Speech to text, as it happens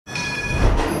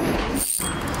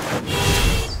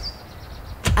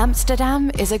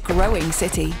Amsterdam is a growing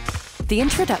city. The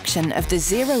introduction of the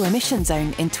Zero Emission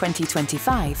Zone in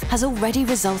 2025 has already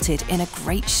resulted in a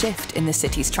great shift in the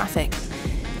city's traffic.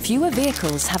 Fewer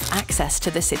vehicles have access to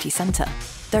the city centre.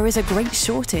 There is a great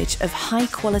shortage of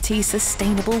high-quality,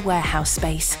 sustainable warehouse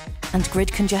space, and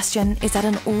grid congestion is at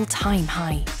an all-time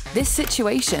high. This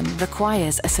situation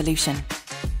requires a solution.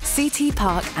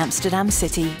 CTPark Amsterdam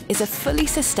City is a fully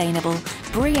sustainable,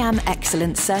 BREEAM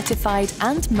Excellent certified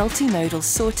and multimodal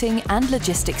sorting and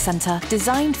logistics centre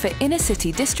designed for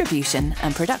inner-city distribution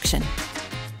and production.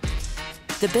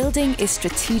 The building is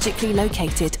strategically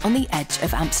located on the edge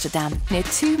of Amsterdam, near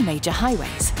two major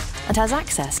highways, and has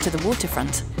access to the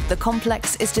waterfront. The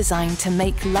complex is designed to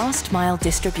make last-mile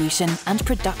distribution and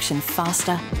production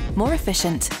faster, more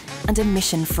efficient, and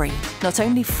emission-free, not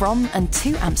only from and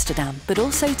to Amsterdam, but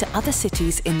also to other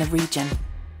cities in the region.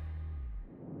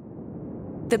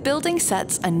 The building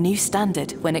sets a new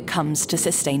standard when it comes to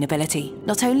sustainability,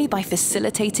 not only by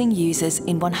facilitating users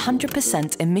in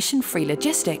 100% emission-free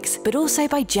logistics, but also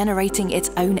by generating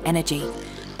its own energy,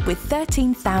 with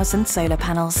 13,000 solar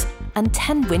panels and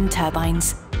 10 wind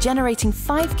turbines, generating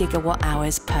 5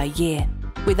 gigawatt-hours per year.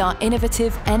 With our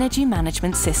innovative energy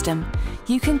management system,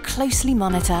 you can closely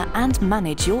monitor and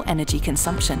manage your energy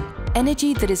consumption.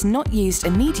 Energy that is not used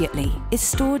immediately is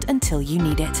stored until you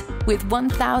need it. With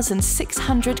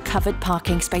 1,600 covered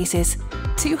parking spaces,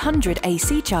 200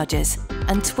 AC chargers,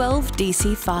 and 12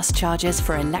 DC fast chargers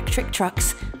for electric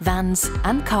trucks, vans,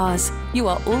 and cars, you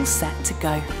are all set to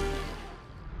go.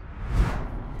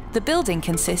 The building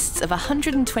consists of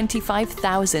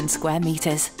 125,000 square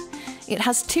meters. It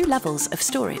has 2 levels of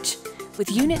storage, with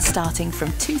units starting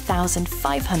from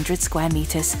 2,500 square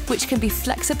meters, which can be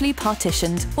flexibly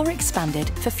partitioned or expanded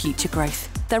for future growth.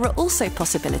 There are also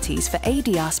possibilities for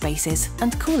ADR spaces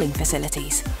and cooling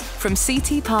facilities. From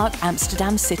CTPark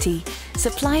Amsterdam City,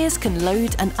 suppliers can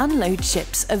load and unload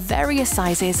ships of various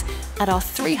sizes at our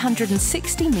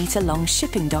 360-metre-long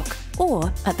shipping dock,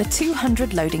 or at the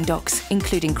 200 loading docks,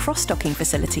 including cross-docking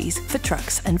facilities for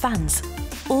trucks and vans.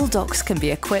 All docks can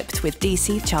be equipped with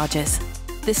DC chargers.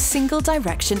 The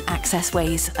single-direction access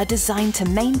ways are designed to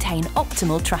maintain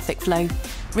optimal traffic flow,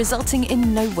 resulting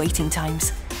in no waiting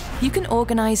times. You can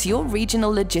organise your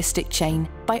regional logistic chain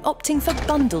by opting for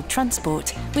bundled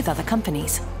transport with other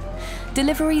companies.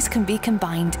 Deliveries can be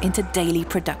combined into daily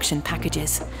production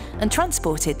packages and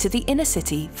transported to the inner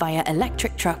city via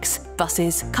electric trucks,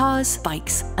 buses, cars,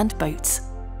 bikes, and boats.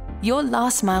 Your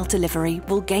last-mile delivery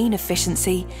will gain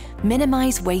efficiency,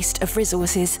 minimise waste of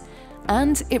resources,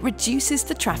 and it reduces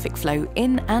the traffic flow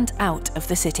in and out of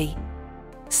the city.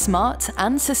 Smart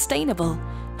and sustainable,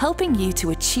 helping you to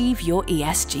achieve your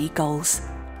ESG goals.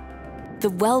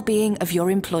 The well-being of your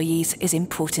employees is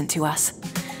important to us.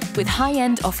 With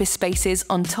high-end office spaces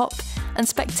on top and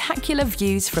spectacular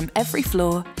views from every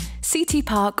floor,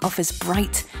 CTPark offers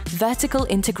bright, vertical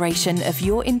integration of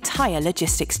your entire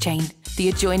logistics chain. The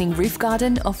adjoining roof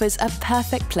garden offers a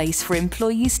perfect place for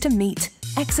employees to meet,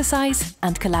 exercise,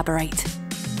 and collaborate.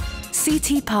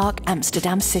 CTPark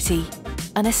Amsterdam City,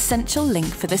 an essential link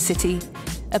for the city,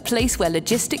 a place where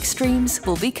logistic streams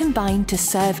will be combined to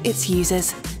serve its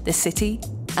users, the city,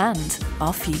 and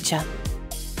our future.